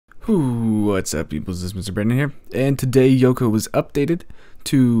What's up, people? This is Mr. Brandon here, and today Yoko was updated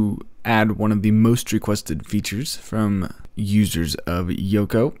to add one of the most requested features from users of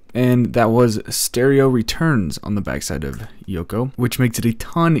Yoko, and that was stereo returns on the backside of Yoko, which makes it a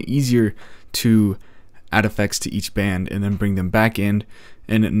ton easier to add effects to each band and then bring them back in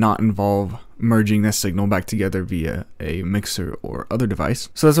and not involve merging that signal back together via a mixer or other device.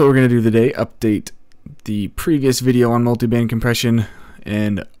 So that's what we're going to do today, update the previous video on multiband compression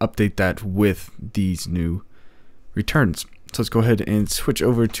and update that with these new returns. So let's go ahead and switch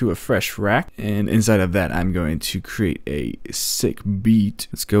over to a fresh rack, and inside of that I'm going to create a sick beat.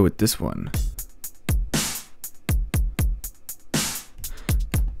 Let's go with this one.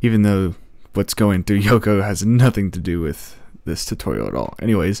 Even though what's going through Yoko has nothing to do with this tutorial at all.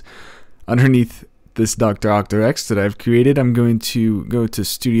 Anyways, underneath this Dr. Octo X that I've created, I'm going to go to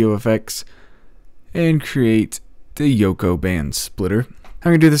Studio Effects and create the Yoko band splitter. I'm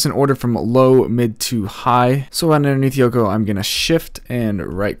going to do this in order from low, mid to high. So underneath Yoko, I'm going to shift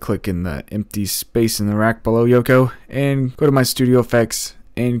and right click in the empty space in the rack below Yoko and go to my Studio Effects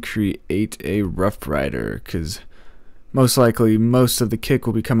and create a Rough Rider, because most likely most of the kick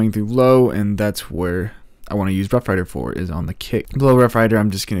will be coming through low, and that's where I want to use Rough Rider for, is on the kick. Below Rough Rider, I'm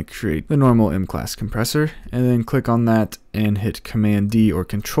just going to create the normal M-class compressor and then click on that and hit Command D or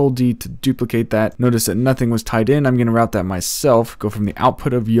Control D to duplicate that. Notice that nothing was tied in. I'm going to route that myself. Go from the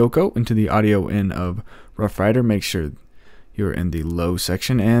output of Yoko into the audio in of Rough Rider. Make sure you're in the low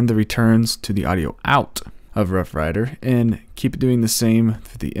section, and the returns to the audio out of Rough Rider, and keep doing the same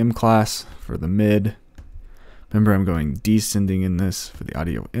for the M-class, for the mid. Remember, I'm going descending in this for the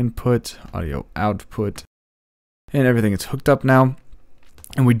audio input, audio output, and everything is hooked up now.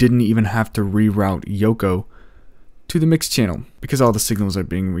 And we didn't even have to reroute Yoko to the mix channel because all the signals are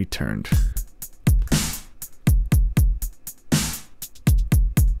being returned.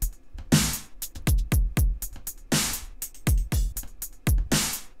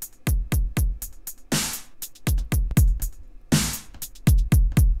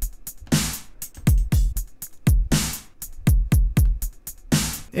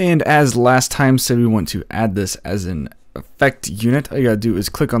 And as last time said, we want to add this as an effect unit. All you gotta do is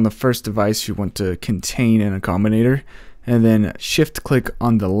click on the first device you want to contain in a combinator, and then shift click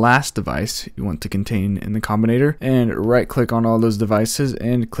on the last device you want to contain in the combinator, and right click on all those devices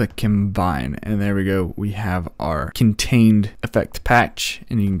and click combine. And there we go, we have our contained effect patch,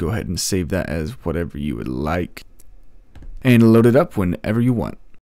 and you can go ahead and save that as whatever you would like and load it up whenever you want.